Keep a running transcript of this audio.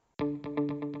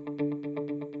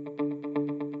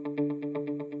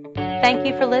Thank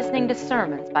you for listening to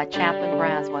sermons by Chaplain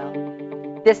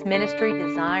Braswell. This ministry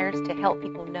desires to help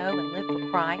people know and live for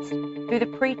Christ through the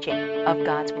preaching of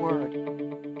God's Word.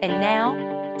 And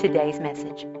now, today's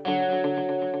message.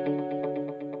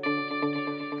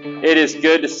 It is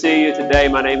good to see you today.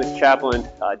 My name is Chaplain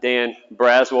Dan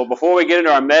Braswell. Before we get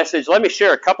into our message, let me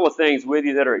share a couple of things with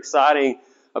you that are exciting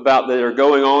that are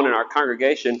going on in our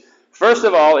congregation. First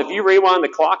of all, if you rewind the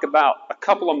clock about a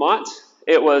couple of months,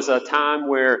 it was a time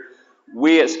where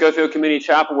we at Schofield Community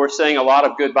Chapel were saying a lot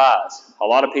of goodbyes. A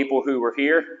lot of people who were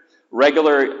here,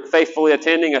 faithfully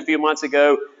attending a few months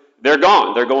ago, they're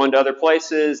gone. They're going to other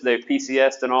places. They've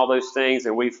PCS'd and all those things,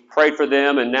 and we've prayed for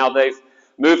them, and now they've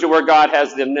moved to where God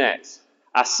has them next.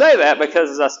 I say that because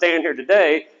as I stand here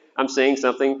today, I'm seeing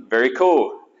something very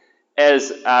cool.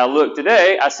 As I look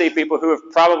today, I see people who have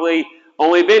probably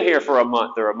only been here for a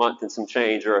month and some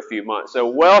change or a few months. So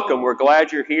welcome. We're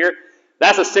glad you're here.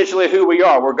 That's essentially who we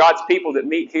are. We're God's people that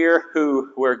meet here,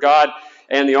 where God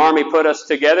and the Army put us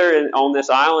together on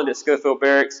this island at Schofield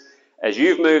Barracks. As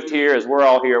you've moved here, as we're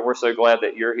all here, we're so glad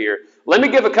that you're here. Let me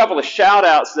give a couple of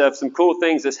shout-outs of some cool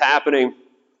things that's happening.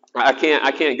 I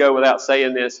can't go without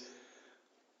saying this.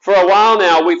 For a while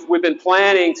now, we've been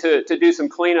planning to do some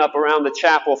cleanup around the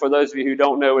chapel for those of you who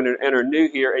don't know and are new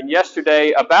here. And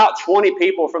yesterday, about 20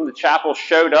 people from the chapel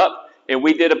showed up, and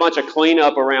we did a bunch of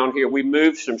cleanup around here. We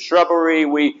moved some shrubbery.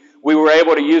 We were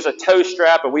able to use a tow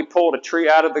strap, and we pulled a tree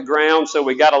out of the ground, so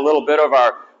we got a little bit of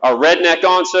our redneck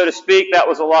on, so to speak. That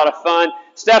was a lot of fun.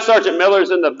 Staff Sergeant Miller's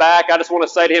in the back. I just want to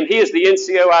say to him, he is the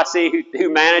NCO I see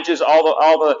who manages all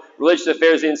the religious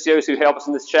affairs NCOs who help us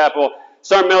in this chapel.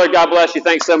 Sergeant Miller, God bless you.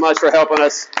 Thanks so much for helping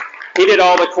us. He did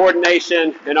all the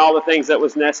coordination and all the things that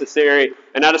was necessary.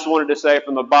 And I just wanted to say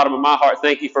from the bottom of my heart,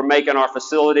 thank you for making our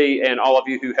facility and all of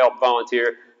you who helped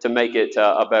volunteer to make it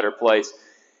a better place.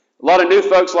 A lot of new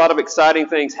folks, a lot of exciting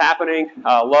things happening.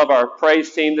 I love our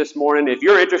praise team this morning. If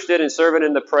you're interested in serving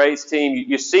in the praise team,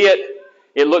 you see it.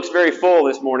 It looks very full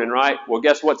this morning, right? Well,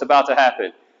 guess what's about to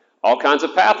happen? All kinds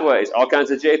of pathways, all kinds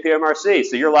of JPMRC.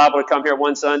 So you're liable to come here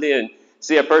one Sunday and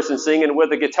see a person singing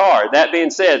with a guitar. That being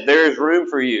said, there's room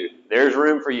for you. There's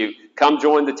room for you. Come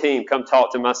join the team. Come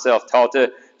talk to myself. Talk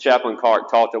to Chaplain Clark.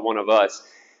 Talk to one of us.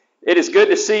 It is good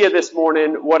to see you this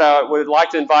morning. What I would like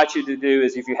to invite you to do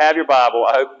is, if you have your Bible,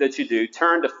 I hope that you do,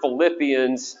 turn to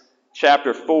Philippians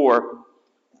chapter 4.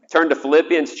 Turn to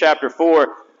Philippians chapter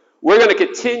 4. We're going to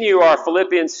continue our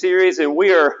Philippians series, and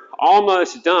we are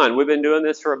almost done. We've been doing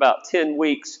this for about 10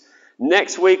 weeks.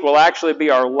 Next week will actually be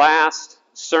our last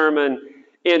sermon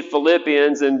in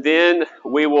Philippians, and then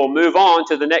we will move on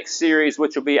to the next series,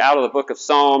 which will be out of the book of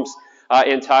Psalms,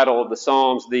 entitled The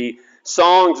Psalms, the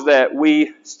songs that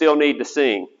we still need to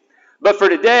sing. But for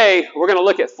today, we're going to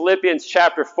look at Philippians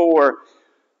chapter 4.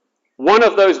 One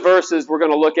of those verses we're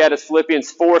going to look at is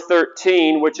Philippians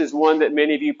 4:13, which is one that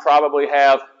many of you probably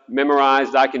have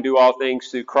memorized. I can do all things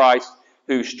through Christ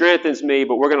who strengthens me.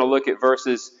 But we're going to look at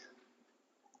verses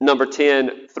number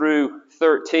 10 through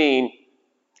 13.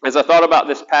 As I thought about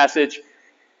this passage,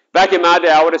 back in my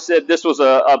day, I would have said this was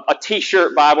a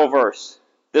t-shirt Bible verse.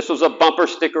 This was a bumper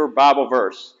sticker Bible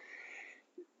verse.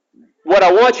 What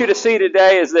I want you to see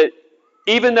today is that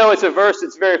even though it's a verse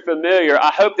that's very familiar,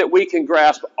 I hope that we can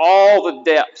grasp all the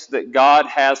depths that God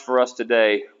has for us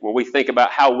today when we think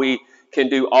about how we can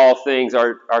do all things.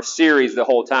 Our series, the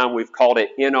whole time, we've called it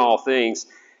In All Things.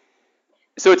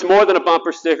 So it's more than a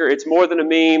bumper sticker. It's more than a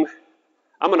meme.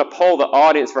 I'm going to poll the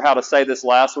audience for how to say this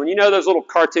last one. You know those little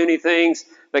cartoony things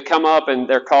that come up and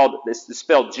they're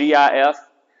spelled GIF?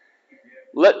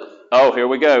 Here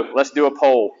we go. Let's do a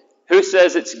poll. Who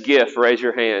says it's GIF? Raise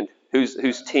your hand.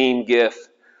 Who's team GIF?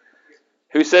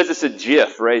 Who says it's a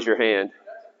GIF? Raise your hand.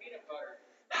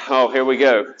 Oh, here we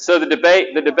go. So the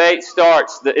debate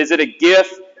starts. Is it a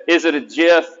GIF? Is it a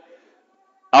GIF?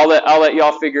 I'll let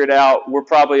y'all figure it out. We're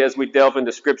probably, as we delve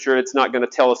into Scripture, it's not going to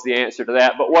tell us the answer to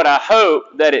that. But what I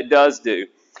hope that it does do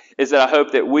is that I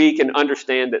hope that we can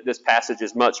understand that this passage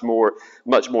is much more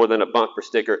than a bumper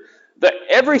sticker. That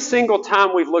every single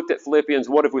time we've looked at Philippians,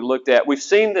 what have we looked at? We've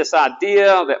seen this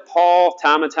idea that Paul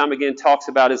time and time again talks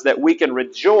about, is that we can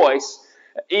rejoice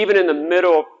even in the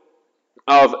middle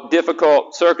of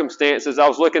difficult circumstances. I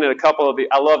was looking at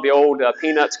I love the old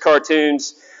Peanuts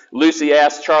cartoons. Lucy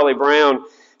asked Charlie Brown,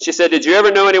 she said, did you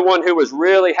ever know anyone who was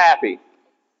really happy?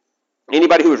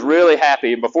 Anybody who was really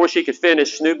happy? And before she could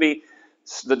finish, Snoopy,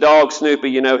 the dog Snoopy,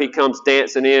 he comes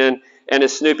dancing in. And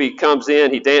as Snoopy comes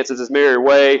in, he dances his merry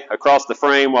way across the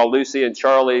frame while Lucy and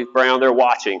Charlie Brown, they're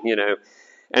watching,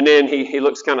 And then he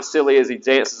looks kind of silly as he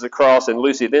dances across, and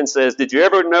Lucy then says, did you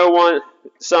ever know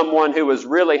someone who was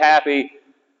really happy,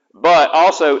 but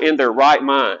also in their right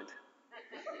mind?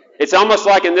 It's almost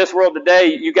like in this world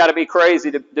today, you got to be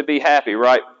crazy to be happy,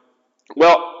 right?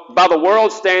 Well, by the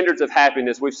world's standards of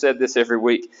happiness, we've said this every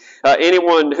week,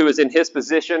 anyone who is in his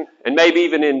position, and maybe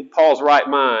even in Paul's right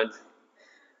mind,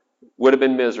 would have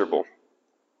been miserable.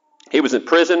 He was in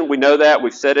prison, we know that,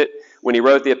 we've said it. When he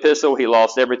wrote the epistle, he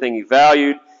lost everything he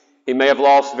valued. He may have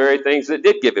lost the very things that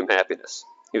did give him happiness.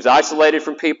 He was isolated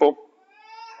from people.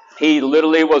 He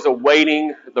literally was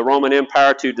awaiting the Roman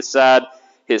Empire to decide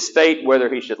his fate,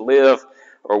 whether he should live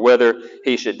or whether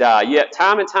he should die. Yet,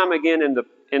 time and time again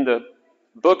in the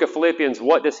book of Philippians,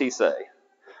 what does he say?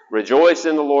 Rejoice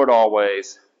in the Lord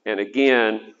always, and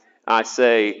again, I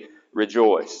say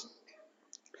rejoice.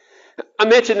 I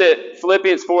mentioned that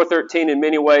Philippians 4:13 in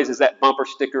many ways is that bumper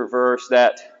sticker verse,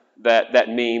 that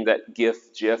meme, that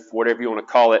GIF, whatever you want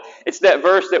to call it. It's that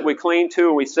verse that we cling to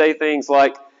and we say things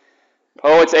like,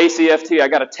 oh, it's ACFT, I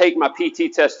got to take my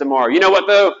PT test tomorrow. You know what,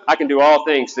 though? I can do all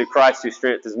things through Christ who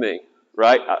strengthens me,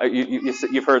 right?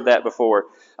 You've heard that before.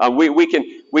 We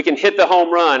can hit the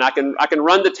home run. I can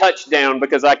run the touchdown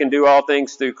because I can do all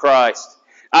things through Christ.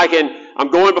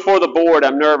 I'm going before the board,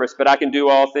 I'm nervous, but I can do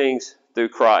all things through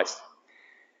Christ.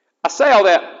 I say all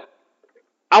that,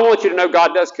 I want you to know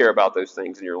God does care about those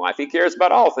things in your life. He cares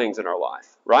about all things in our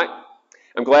life, right?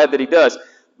 I'm glad that he does.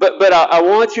 But I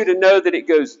want you to know that it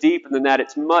goes deeper than that.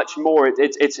 It's much more.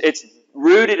 It's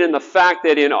rooted in the fact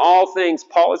that in all things,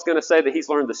 Paul is going to say that he's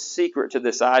learned the secret to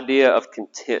this idea of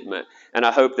contentment. And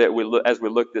I hope that as we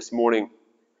look this morning,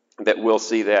 that we'll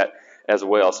see that as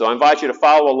well. So I invite you to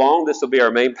follow along. This will be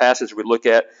our main passage we look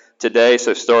at today.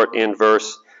 So start in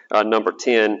verse number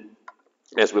 10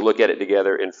 as we look at it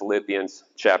together in Philippians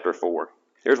chapter 4.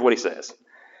 Here's what he says.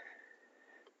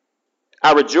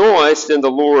 I rejoiced in the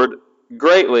Lord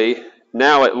greatly.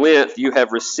 Now at length you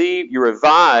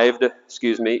revived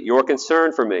your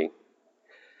concern for me.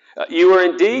 You were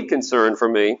indeed concerned for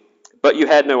me, but you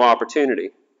had no opportunity.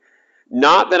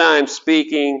 Not that I am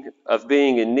speaking of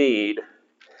being in need.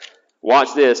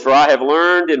 Watch this. For I have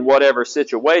learned in whatever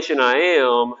situation I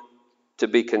am to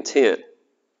be content.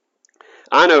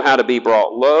 I know how to be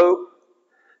brought low,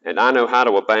 and I know how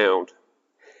to abound.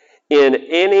 In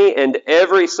any and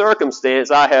every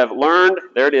circumstance I have learned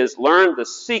the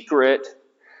secret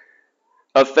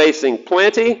of facing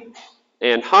plenty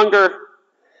and hunger,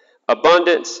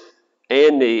 abundance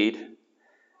and need,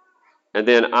 and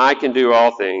then I can do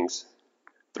all things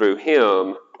through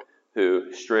him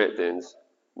who strengthens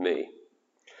me.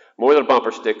 More than a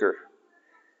bumper sticker,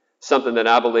 something that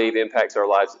I believe impacts our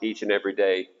lives each and every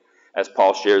day as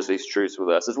Paul shares these truths with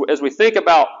us. As we think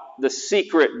about the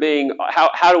secret being,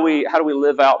 how do we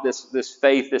live out this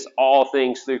faith, this all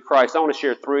things through Christ, I want to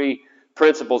share 3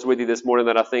 principles with you this morning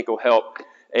that I think will help.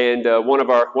 And one of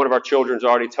our children's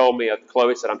already told me,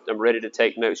 Chloe said, I'm ready to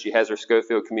take notes. She has her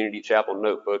Schofield Community Chapel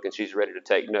notebook, and she's ready to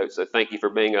take notes. So thank you for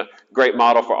being a great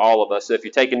model for all of us. So if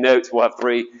you're taking notes, we'll have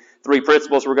three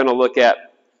principles we're going to look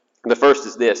at. The first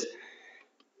is this.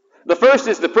 The first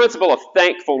is the principle of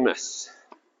thankfulness.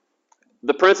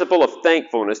 The principle of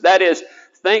thankfulness. That is,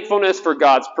 thankfulness for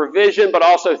God's provision, but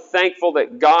also thankful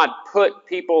that God put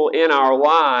people in our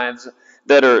lives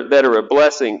that are a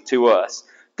blessing to us.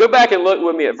 Go back and look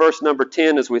with me at verse number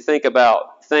 10 as we think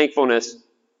about thankfulness.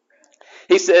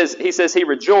 He says he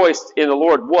rejoiced in the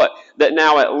Lord what? That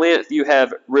now at length you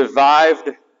have revived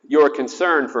your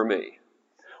concern for me.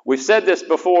 We've said this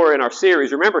before in our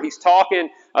series. Remember, he's talking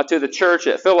to the church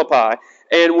at Philippi.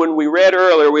 And when we read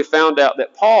earlier, we found out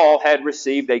that Paul had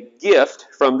received a gift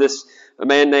from a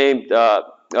man named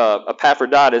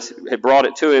Epaphroditus, had brought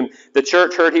it to him. The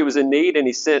church heard he was in need, and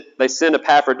they sent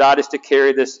Epaphroditus to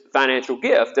carry this financial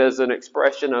gift as an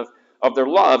expression of their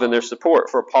love and their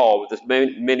support for Paul, with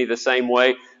many the same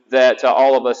way that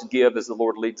all of us give as the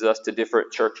Lord leads us to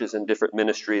different churches and different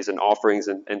ministries and offerings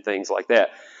and things like that.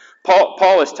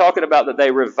 Paul is talking about that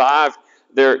they revived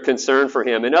their concern for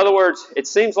him. In other words, it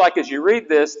seems like as you read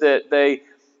this that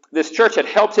this church had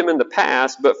helped him in the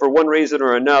past, but for one reason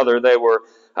or another they were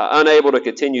unable to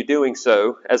continue doing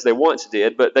so as they once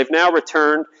did. But they've now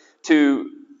returned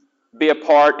to be a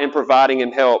part in providing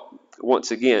him help once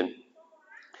again.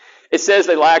 It says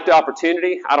they lacked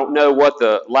opportunity. I don't know what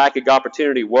the lack of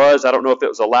opportunity was. I don't know if it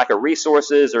was a lack of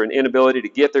resources or an inability to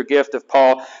get their gift of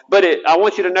Paul. But I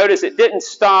want you to notice it didn't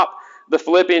stop the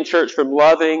Philippian church from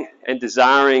loving and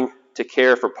desiring to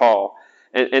care for Paul.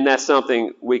 And that's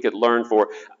something we could learn for.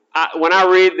 When I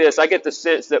read this, I get the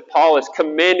sense that Paul is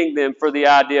commending them for the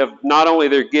idea of not only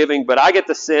their giving, but I get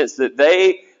the sense that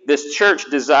this church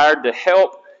desired to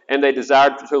help and they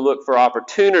desired to look for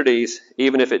opportunities,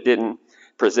 even if it didn't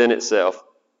present itself.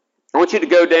 I want you to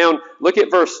go down, look at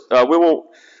verse, we won't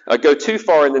go too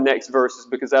far in the next verses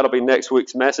because that'll be next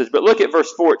week's message, but look at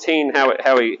verse 14,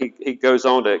 how he goes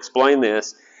on to explain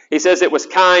this. He says, it was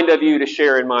kind of you to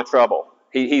share in my trouble.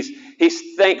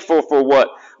 He's thankful for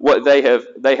what they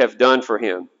have done for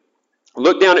him.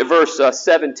 Look down at verse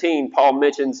 17. Paul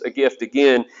mentions a gift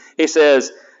again. He says,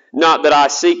 not that I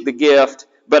seek the gift,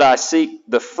 but I seek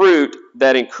the fruit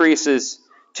that increases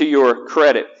to your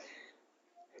credit.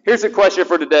 Here's the question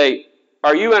for today.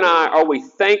 Are we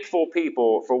thankful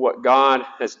people for what God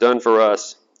has done for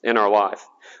us in our life?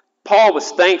 Paul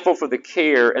was thankful for the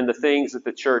care and the things that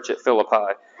the church at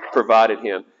Philippi provided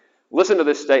him. Listen to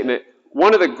this statement.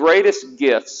 One of the greatest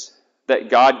gifts that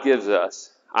God gives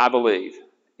us, I believe,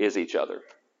 is each other.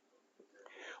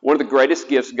 One of the greatest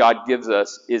gifts God gives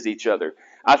us is each other.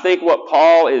 I think what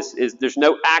Paul is there's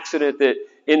no accident that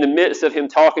in the midst of him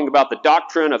talking about the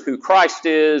doctrine of who Christ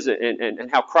is and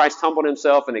how Christ humbled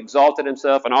himself and exalted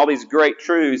himself and all these great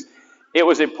truths, it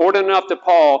was important enough to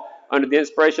Paul under the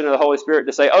inspiration of the Holy Spirit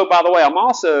to say, oh, by the way, I'm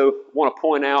also want to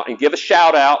point out and give a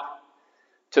shout out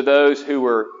to those who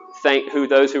were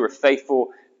faithful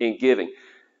in giving.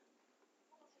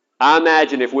 I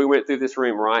imagine if we went through this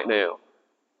room right now,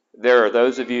 there are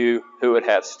those of you who would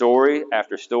have story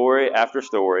after story after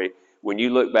story when you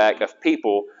look back of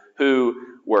people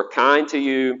who were kind to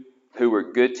you, who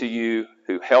were good to you,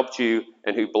 who helped you,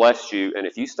 and who blessed you. And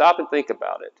if you stop and think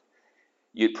about it,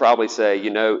 you'd probably say,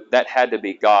 that had to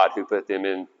be God who put them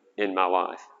in my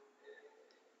life.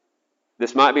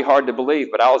 This might be hard to believe,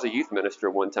 but I was a youth minister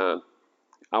one time.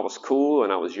 I was cool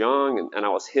and I was young and I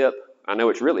was hip. I know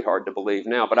it's really hard to believe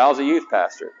now, but I was a youth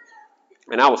pastor.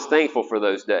 And I was thankful for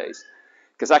those days.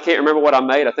 Because I can't remember what I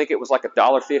made. I think it was like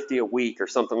 $1.50 a week or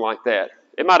something like that.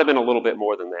 It might have been a little bit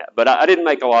more than that. But I didn't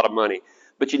make a lot of money.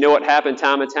 But you know what happened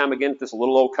time and time again at this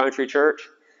little old country church?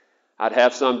 I'd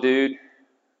have some dude,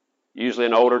 usually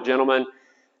an older gentleman,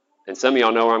 and some of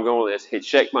y'all know where I'm going with this. He'd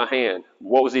shake my hand.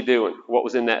 What was he doing? What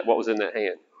was in that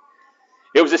hand?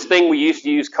 It was this thing we used to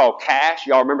use called cash.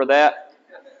 Y'all remember that?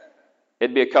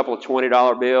 It'd be a couple of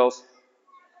 $20 bills.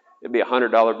 It'd be a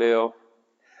 $100 bill.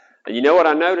 And you know what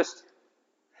I noticed?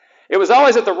 It was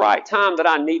always at the right time that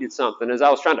I needed something as I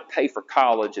was trying to pay for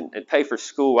college and pay for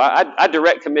school. I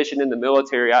direct commissioned in the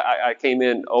military. I came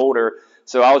in older,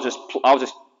 so I was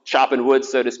just chopping wood,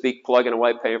 so to speak, plugging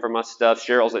away, paying for my stuff.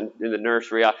 Cheryl's in the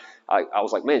nursery. I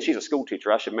was like, man, she's a school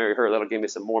teacher. I should marry her. That'll give me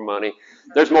some more money.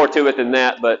 There's more to it than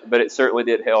that, but it certainly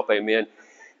did help. Amen.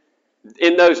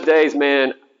 In those days,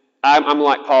 man, I'm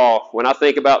like Paul. When I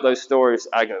think about those stories,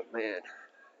 I go, man,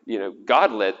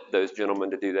 God led those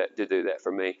gentlemen to do that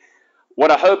for me. What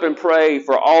I hope and pray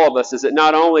for all of us is that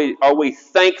not only are we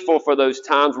thankful for those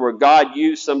times where God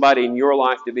used somebody in your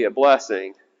life to be a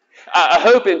blessing, I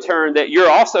hope in turn that you're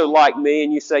also like me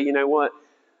and you say, you know what,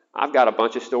 I've got a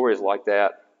bunch of stories like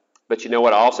that, but you know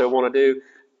what I also want to do?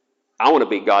 I want to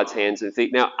be God's hands and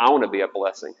feet. Now, I want to be a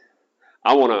blessing.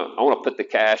 I want to put the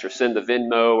cash or send the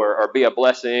Venmo or be a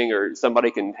blessing, or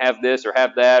somebody can have this or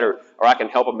have that, or I can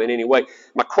help them in any way.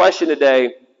 My question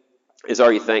today is,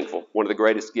 are you thankful? One of the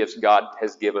greatest gifts God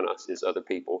has given us is other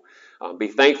people. Be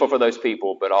thankful for those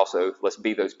people, but also let's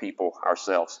be those people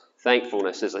ourselves.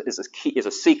 Thankfulness is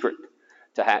a secret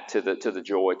to the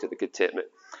joy, to the contentment.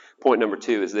 Point number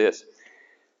 2 is this: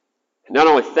 not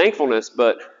only thankfulness,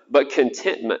 but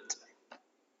contentment.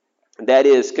 That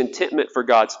is contentment for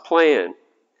God's plan.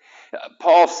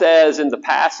 Paul says in the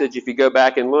passage, if you go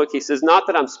back and look, he says, not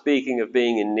that I'm speaking of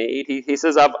being in need. He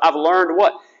says, I've learned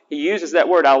what? He uses that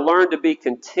word, I learned to be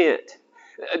content.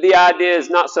 The idea is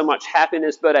not so much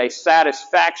happiness, but a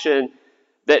satisfaction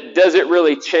that doesn't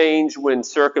really change when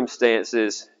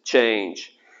circumstances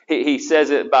change. He says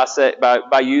it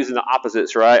by using the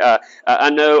opposites, right? I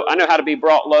know how to be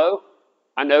brought low.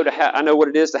 I know what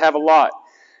it is to have a lot.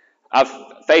 I'm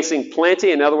facing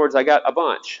plenty. In other words, I got a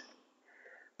bunch.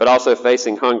 But also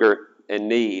facing hunger and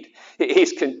need.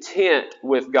 He's content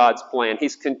with God's plan.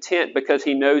 He's content because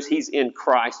he knows he's in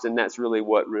Christ, and that's really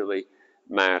what really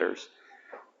matters.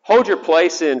 Hold your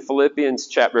place in Philippians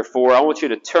chapter 4. I want you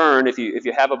to turn, if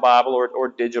you have a Bible or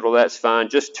digital, that's fine.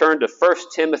 Just turn to 1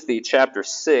 Timothy chapter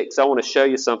 6. I want to show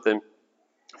you something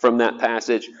from that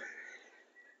passage.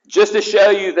 Just to show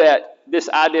you that this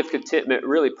idea of contentment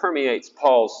really permeates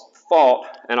Paul's thought,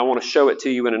 and I want to show it to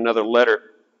you in another letter.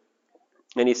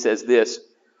 And he says this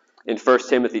in 1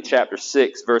 Timothy chapter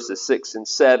 6, verses 6 and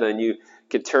 7. You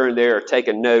can turn there or take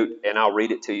a note, and I'll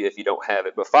read it to you if you don't have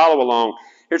it. But follow along.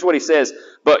 Here's what he says.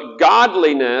 But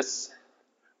godliness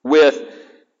with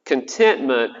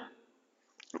contentment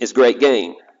is great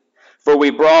gain. For we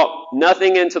brought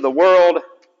nothing into the world,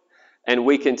 and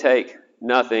we can take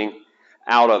nothing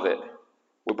out of it.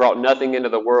 We brought nothing into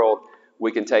the world,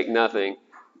 we can take nothing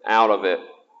out of it.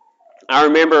 I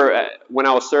remember when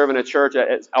I was serving a church,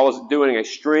 I was doing a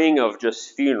string of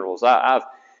just funerals.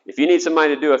 If you need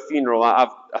somebody to do a funeral,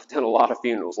 I've done a lot of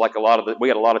funerals. Like we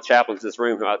got a lot of chaplains in this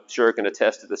room who I'm sure can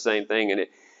attest to the same thing. And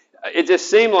it just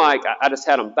seemed like I just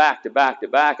had them back to back to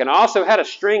back. And I also had a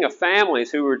string of families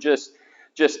who were just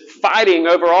fighting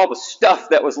over all the stuff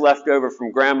that was left over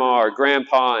from grandma or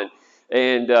grandpa.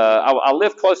 And I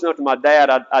lived close enough to my dad.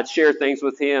 I'd share things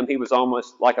with him. He was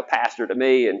almost like a pastor to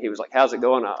me. And he was like, how's it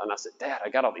going? And I said, Dad, I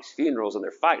got all these funerals and they're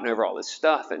fighting over all this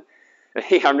stuff. And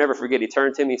I'll never forget, he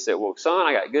turned to me and he said, well, son,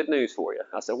 I got good news for you.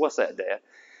 I said, what's that, Dad?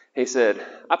 He said,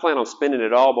 I plan on spending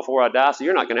it all before I die, so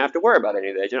you're not going to have to worry about any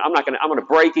of that. I'm going to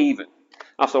break even.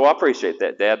 I said, well, I appreciate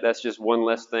that, Dad. That's just one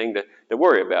less thing to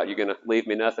worry about. You're going to leave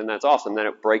me nothing. That's awesome. Then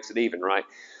it breaks it even, right?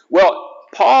 Well,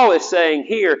 Paul is saying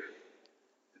here,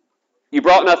 you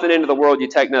brought nothing into the world, you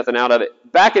take nothing out of it.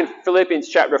 Back in Philippians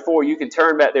chapter 4, you can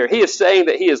turn back there. He is saying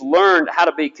that he has learned how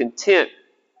to be content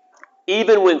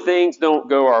even when things don't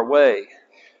go our way.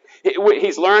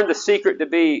 He's learned the secret to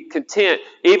be content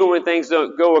even when things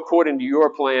don't go according to your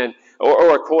plan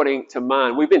or according to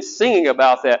mine. We've been singing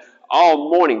about that all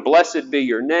morning. Blessed be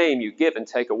your name, you give and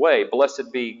take away.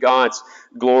 Blessed be God's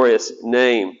glorious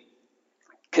name.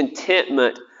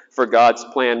 Contentment for God's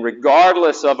plan,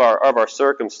 regardless of our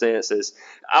circumstances.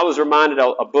 I was reminded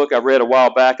of a book I read a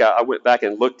while back. I went back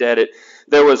and looked at it.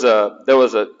 There was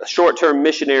a short-term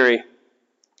missionary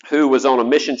who was on a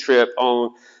mission trip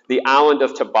on the island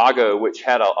of Tobago, which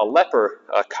had a leper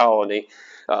colony,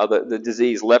 the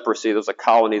disease leprosy. There was a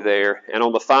colony there. And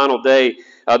on the final day,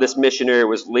 this missionary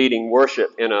was leading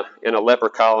worship in a leper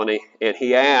colony. And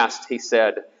he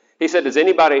said, does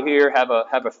anybody here have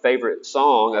a favorite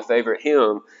song, a favorite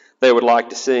hymn they would like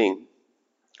to sing?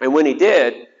 And when he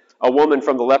did, a woman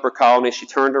from the leper colony, she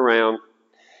turned around,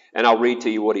 and I'll read to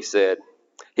you what he said.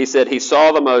 He said, he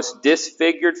saw the most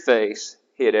disfigured face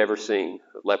he had ever seen,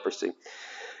 leprosy.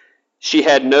 She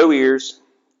had no ears,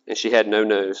 and she had no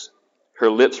nose. Her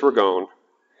lips were gone,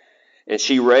 and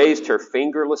she raised her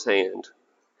fingerless hand,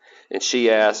 and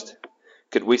she asked,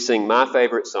 could we sing my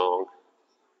favorite song,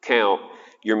 Count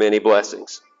Your Many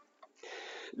Blessings?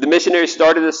 The missionary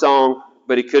started the song,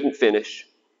 but he couldn't finish.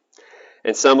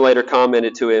 And some later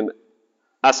commented to him,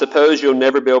 I suppose you'll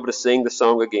never be able to sing the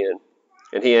song again.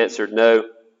 And he answered, no,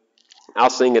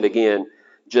 I'll sing it again,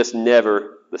 just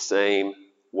never the same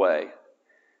way.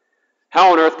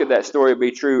 How on earth could that story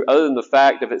be true other than the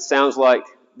fact that it sounds like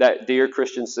that dear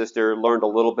Christian sister learned a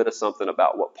little bit of something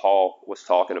about what Paul was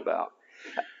talking about?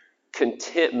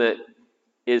 Contentment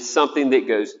is something that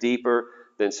goes deeper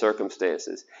than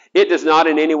circumstances. It does not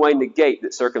in any way negate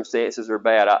that circumstances are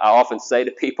bad. I often say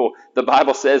to people, the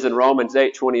Bible says in Romans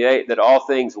 8:28 that all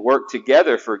things work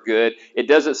together for good. It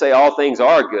doesn't say all things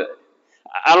are good.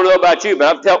 I don't know about you, but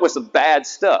I've dealt with some bad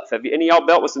stuff. Have any of y'all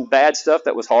dealt with some bad stuff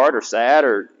that was hard or sad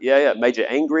or made you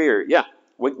angry or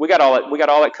we got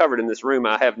all that covered in this room,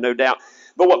 I have no doubt.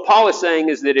 But what Paul is saying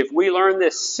is that if we learn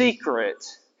this secret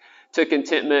to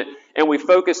contentment and we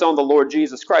focus on the Lord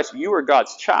Jesus Christ, you are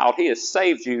God's child. He has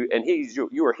saved you and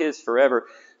you are his forever.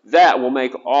 That will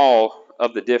make all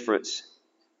of the difference.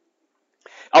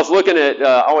 I was looking at,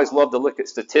 I always love to look at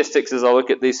statistics as I look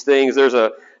at these things.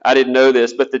 I didn't know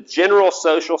this, but the General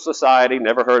Social Society,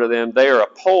 never heard of them, they are a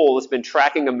poll that's been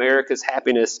tracking America's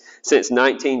happiness since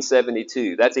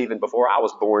 1972. That's even before I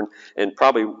was born, and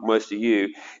probably most of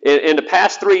you. In the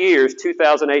past 3 years,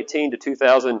 2018 to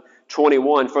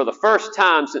 2021, for the first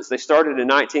time since they started in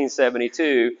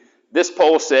 1972, this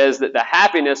poll says that the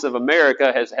happiness of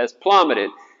America has plummeted.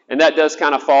 And that does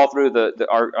kind of fall through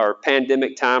our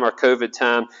pandemic time, our COVID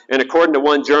time. And according to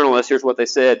one journalist, here's what they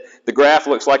said. The graph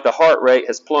looks like the heart rate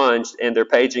has plunged, and they're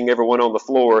paging everyone on the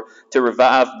floor to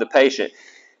revive the patient.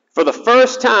 For the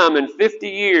first time in 50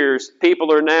 years,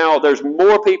 there's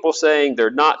more people saying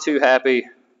they're not too happy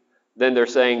than they're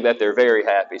saying that they're very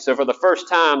happy. So for the first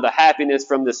time, the happiness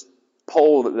from this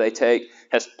poll that they take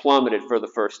has plummeted for the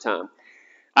first time.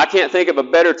 I can't think of a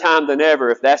better time than ever,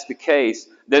 if that's the case,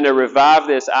 than to revive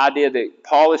this idea that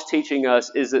Paul is teaching us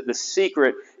is that the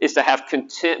secret is to have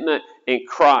contentment in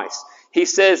Christ. He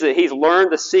says that he's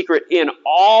learned the secret in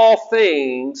all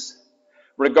things,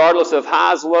 regardless of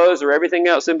highs, lows, or everything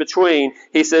else in between.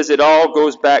 He says it all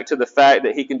goes back to the fact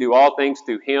that he can do all things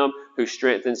through him who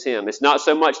strengthens him. It's not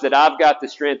so much that I've got the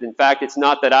strength. In fact, it's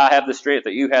not that I have the strength,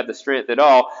 that you have the strength at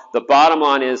all. The bottom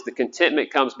line is the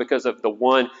contentment comes because of the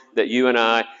one that you and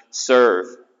I serve.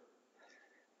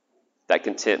 That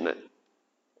contentment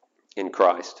in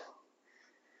Christ.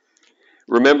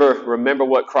 Remember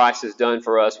what Christ has done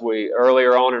for us. We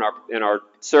earlier on in our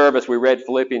service we read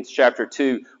Philippians chapter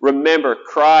 2. Remember,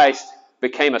 Christ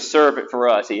became a servant for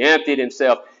us. He emptied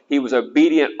himself. He was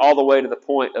obedient all the way to the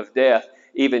point of death,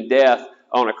 even death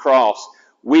on a cross.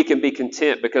 We can be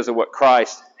content because of what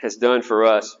Christ has done for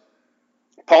us.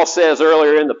 Paul says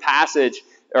earlier in the passage,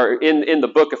 or in the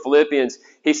book of Philippians,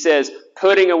 he says,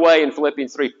 putting away in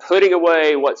Philippians 3, putting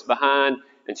away what's behind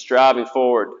and striving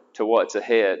forward to what's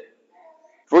ahead.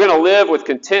 If we're going to live with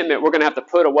contentment, we're going to have to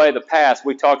put away the past.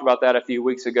 We talked about that a few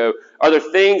weeks ago. Are there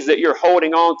things that you're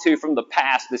holding on to from the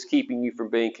past that's keeping you from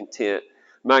being content?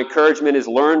 My encouragement is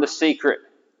learn the secret.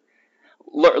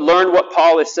 Learn what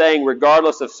Paul is saying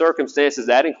regardless of circumstances.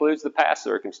 That includes the past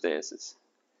circumstances.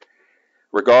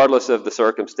 Regardless of the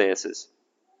circumstances.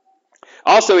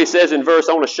 Also, he says in verse,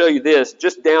 I want to show you this,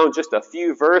 just a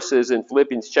few verses in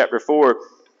Philippians chapter 4.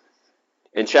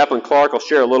 And Chaplain Clark will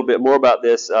share a little bit more about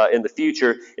this in the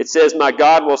future. It says, my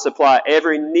God will supply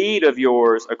every need of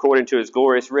yours according to his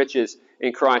glorious riches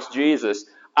in Christ Jesus.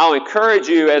 I'll encourage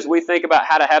you as we think about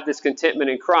how to have this contentment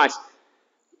in Christ.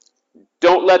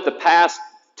 Don't let the past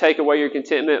take away your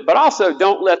contentment, but also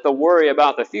don't let the worry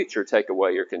about the future take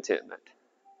away your contentment.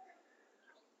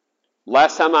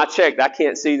 Last time I checked, I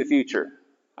can't see the future.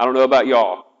 I don't know about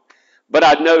y'all. But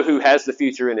I know who has the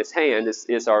future in his hand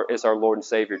is our Lord and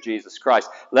Savior, Jesus Christ.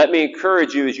 Let me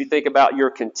encourage you as you think about your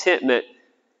contentment,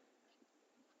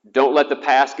 don't let the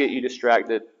past get you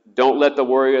distracted. Don't let the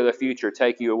worry of the future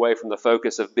take you away from the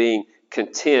focus of being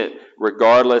content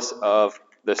regardless of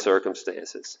the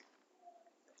circumstances.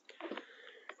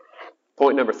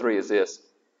 Point number 3 is this.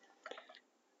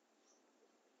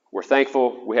 We're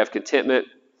thankful, we have contentment,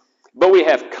 but we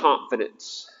have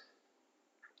confidence.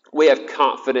 We have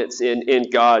confidence in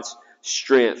God's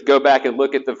strength. Go back and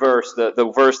look at the verse,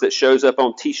 the verse that shows up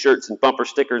on T-shirts and bumper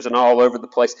stickers and all over the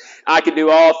place. I can do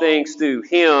all things through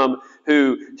him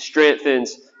who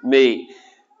strengthens me.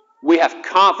 We have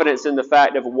confidence in the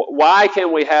fact of why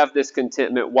can we have this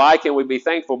contentment? Why can we be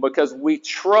thankful? Because we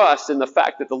trust in the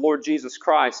fact that the Lord Jesus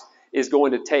Christ is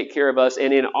going to take care of us,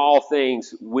 and in all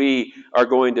things we are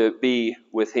going to be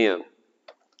with him.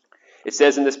 It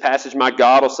says in this passage, my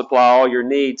God will supply all your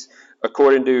needs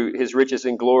according to his riches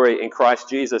and glory in Christ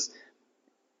Jesus.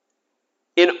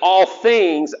 In all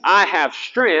things, I have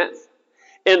strength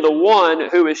in the one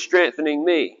who is strengthening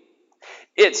me.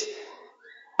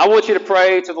 I want you to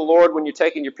pray to the Lord when you're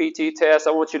taking your PT test.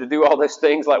 I want you to do all those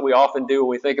things like we often do when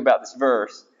we think about this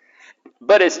verse.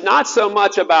 But it's not so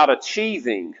much about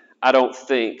achieving, I don't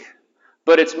think,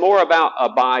 but it's more about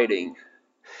abiding.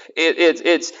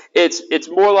 It's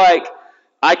more like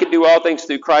I can do all things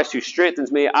through Christ who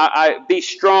strengthens me. I be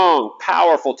strong,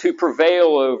 powerful, to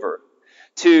prevail over,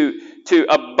 to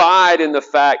abide in the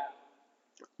fact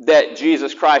that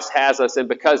Jesus Christ has us, and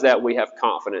because of that we have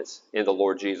confidence in the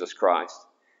Lord Jesus Christ.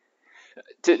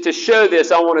 To show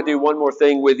this, I want to do one more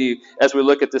thing with you as we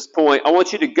look at this point. I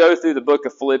want you to go through the book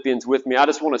of Philippians with me. I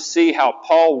just want to see how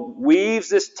Paul weaves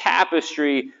this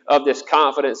tapestry of this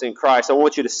confidence in Christ. I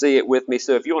want you to see it with me.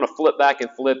 So if you want to flip back in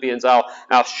Philippians,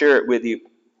 I'll share it with you.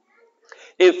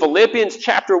 In Philippians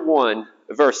chapter 1,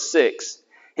 verse 6,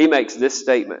 he makes this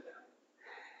statement.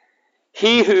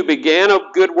 He who began a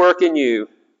good work in you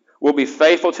will be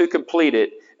faithful to complete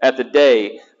it at the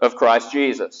day of Christ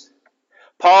Jesus.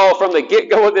 Paul, from the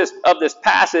get-go of this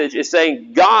passage, is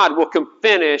saying God will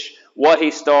finish what he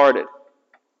started.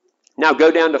 Now go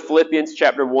down to Philippians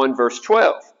chapter 1, verse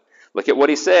 12. Look at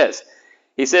what he says.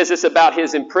 He says this about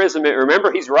his imprisonment.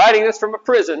 Remember, he's writing this from a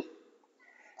prison.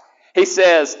 He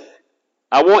says,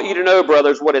 I want you to know,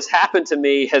 brothers, what has happened to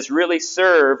me has really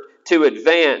served to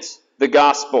advance the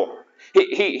gospel.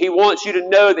 He wants you to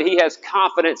know that he has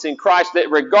confidence in Christ,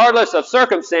 that regardless of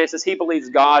circumstances, he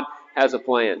believes God has a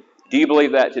plan. Do you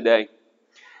believe that today?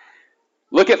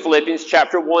 Look at Philippians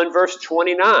chapter 1, verse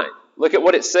 29. Look at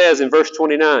what it says in verse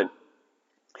 29.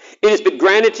 It has been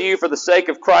granted to you for the sake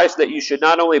of Christ that you should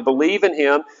not only believe in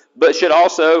him, but should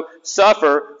also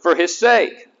suffer for his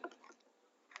sake.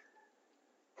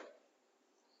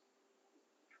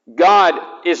 God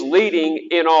is leading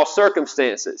in all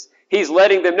circumstances. He's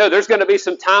letting them know there's going to be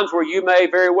some times where you may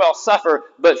very well suffer,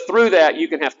 but through that you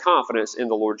can have confidence in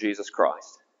the Lord Jesus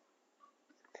Christ.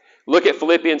 Look at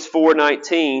Philippians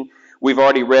 4:19. We've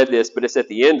already read this, but it's at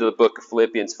the end of the book of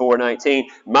Philippians 4:19.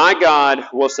 My God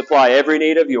will supply every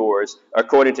need of yours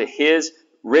according to his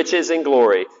riches and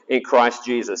glory in Christ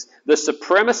Jesus. The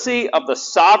supremacy of the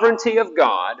sovereignty of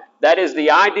God, that is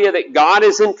the idea that God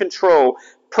is in control,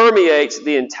 permeates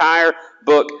the entire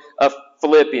book of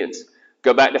Philippians.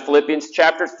 Go back to Philippians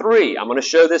chapter 3. I'm going to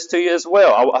show this to you as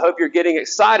well. I hope you're getting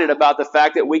excited about the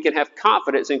fact that we can have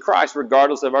confidence in Christ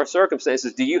regardless of our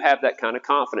circumstances. Do you have that kind of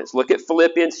confidence? Look at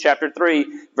Philippians chapter 3,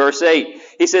 verse 8.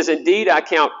 He says, "Indeed, I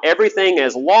count everything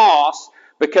as loss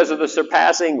because of the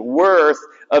surpassing worth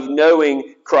of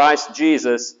knowing Christ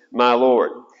Jesus, my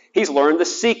Lord." He's learned the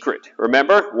secret.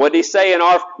 Remember, what did he say in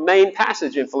our main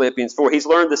passage in Philippians 4? He's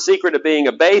learned the secret of being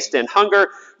abased and hunger,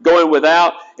 going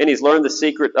without, and he's learned the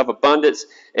secret of abundance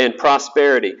and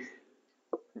prosperity.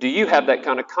 Do you have that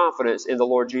kind of confidence in the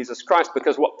Lord Jesus Christ?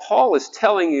 Because what Paul is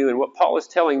telling you and what Paul is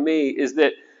telling me is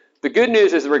that the good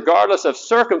news is regardless of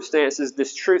circumstances,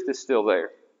 this truth is still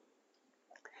there.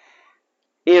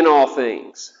 In all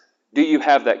things, do you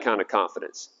have that kind of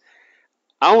confidence?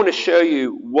 I want to show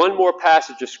you one more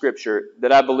passage of Scripture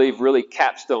that I believe really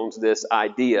capstones this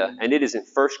idea, and it is in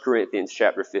 1 Corinthians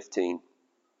chapter 15.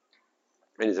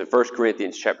 It is in 1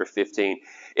 Corinthians chapter 15.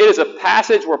 It is a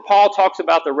passage where Paul talks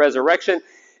about the resurrection.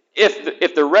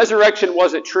 If the resurrection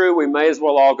wasn't true, we may as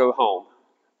well all go home.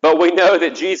 But we know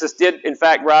that Jesus did, in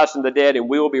fact, rise from the dead, and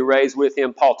we will be raised with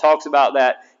him. Paul talks about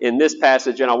that in this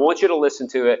passage, and I want you to listen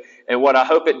to it. And what I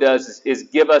hope it does is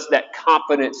give us that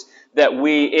confidence that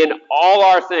we, in all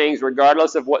our things,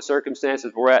 regardless of what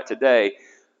circumstances we're at today,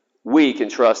 we can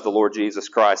trust the Lord Jesus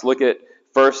Christ. Look at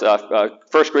 1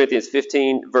 Corinthians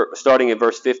 15, starting in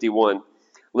verse 51.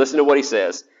 Listen to what he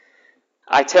says.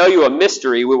 "I tell you a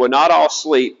mystery, we will not all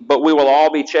sleep, but we will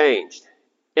all be changed.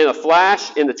 In a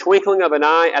flash, in the twinkling of an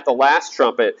eye, at the last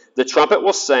trumpet, the trumpet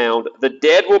will sound, the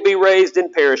dead will be raised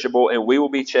imperishable, and we will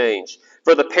be changed.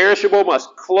 For the perishable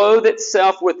must clothe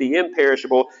itself with the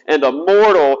imperishable, and the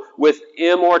mortal with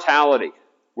immortality."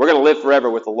 We're going to live forever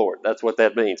with the Lord. That's what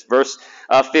that means. Verse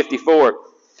 54.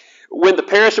 "When the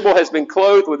perishable has been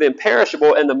clothed with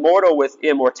imperishable, and the mortal with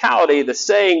immortality, the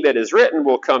saying that is written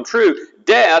will come true.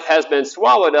 Death has been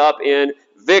swallowed up in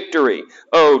victory.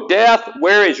 O death,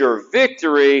 where is your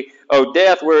victory? O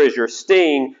death, where is your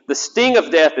sting? The sting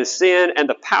of death is sin, and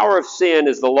the power of sin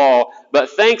is the law. But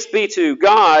thanks be to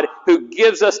God who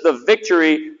gives us the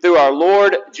victory through our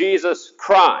Lord Jesus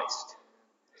Christ."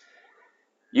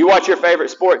 You watch your favorite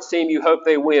sports team, you hope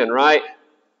they win, right?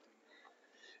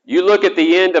 You look at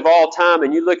the end of all time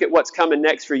and you look at what's coming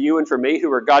next for you and for me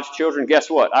who are God's children. Guess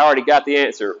what? I already got the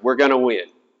answer. We're going to win.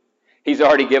 He's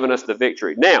already given us the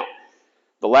victory. Now,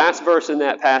 the last verse in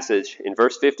that passage, in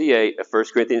verse 58 of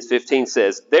 1 Corinthians 15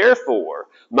 says, "Therefore,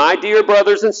 my dear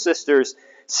brothers and sisters,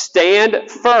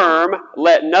 stand firm,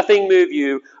 let nothing move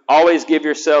you. Always give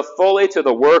yourself fully to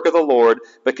the work of the Lord,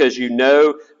 because you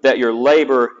know that your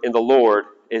labor in the Lord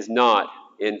is not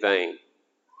in vain."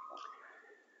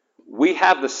 We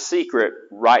have the secret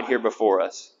right here before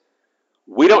us.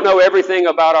 We don't know everything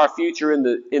about our future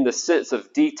in the sense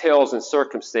of details and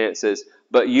circumstances,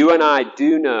 but you and I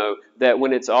do know that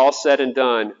when it's all said and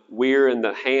done, we're in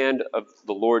the hand of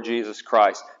the Lord Jesus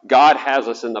Christ. God has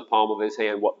us in the palm of his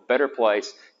hand. What better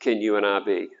place can you and I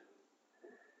be?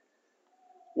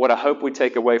 What I hope we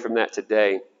take away from that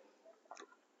today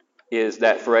is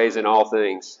that phrase, "in all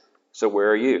things." So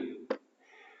where are you?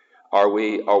 Are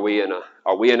we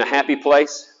in a happy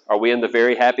place? Are we in the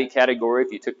very happy category?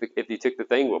 If you took the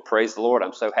thing, well, praise the Lord,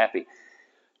 I'm so happy.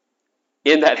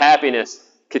 In that happiness,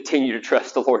 continue to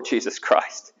trust the Lord Jesus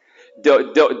Christ.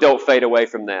 Don't fade away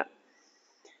from that.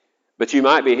 But you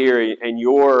might be here, and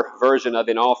your version of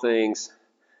 "in all things"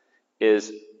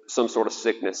 is some sort of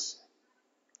sickness,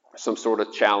 some sort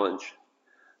of challenge,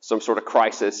 some sort of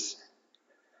crisis.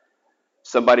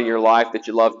 Somebody in your life that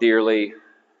you love dearly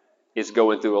is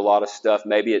going through a lot of stuff.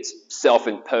 Maybe it's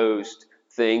self-imposed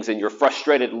things, and your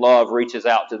frustrated love reaches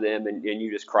out to them, and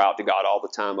you just cry out to God all the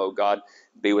time, "Oh God,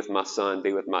 be with my son,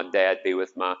 be with my dad, be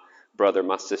with my brother,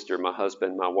 my sister, my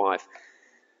husband, my wife."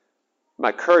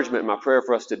 My encouragement, my prayer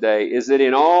for us today is that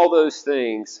in all those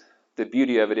things, the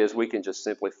beauty of it is we can just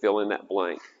simply fill in that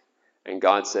blank. And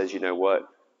God says, "You know what?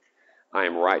 I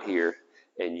am right here,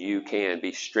 and you can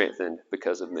be strengthened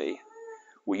because of me."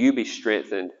 Will you be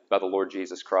strengthened by the Lord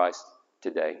Jesus Christ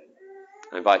today?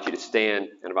 I invite you to stand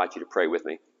and invite you to pray with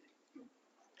me.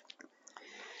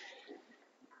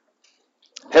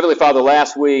 Heavenly Father,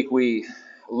 last week we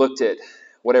looked at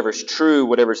whatever's true,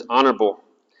 whatever's honorable.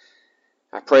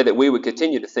 I pray that we would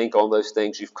continue to think on those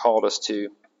things you've called us to.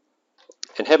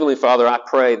 And Heavenly Father, I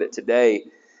pray that today,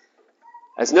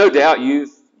 as no doubt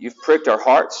you've pricked our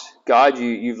hearts, God,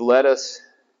 you've led us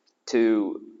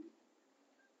to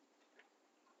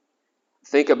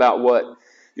think about what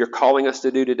you're calling us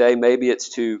to do today. Maybe it's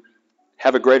to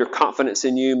have a greater confidence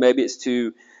in you. Maybe it's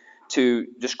to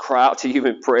just cry out to you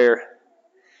in prayer.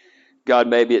 God,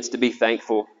 maybe it's to be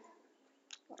thankful.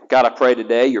 God, I pray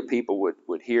today your people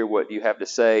would hear what you have to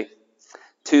say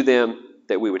to them,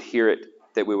 that we would hear it,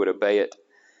 that we would obey it.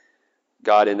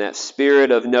 God, in that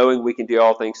spirit of knowing we can do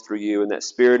all things through you, in that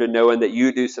spirit of knowing that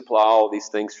you do supply all these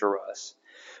things for us,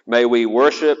 may we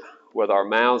worship with our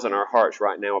mouths and our hearts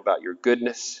right now about your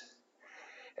goodness,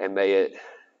 and may it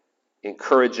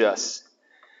encourage us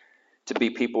to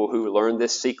be people who learn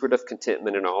this secret of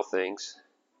contentment in all things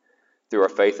through our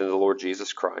faith in the Lord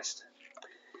Jesus Christ.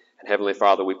 And Heavenly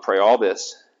Father, we pray all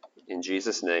this in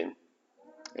Jesus' name.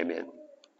 Amen.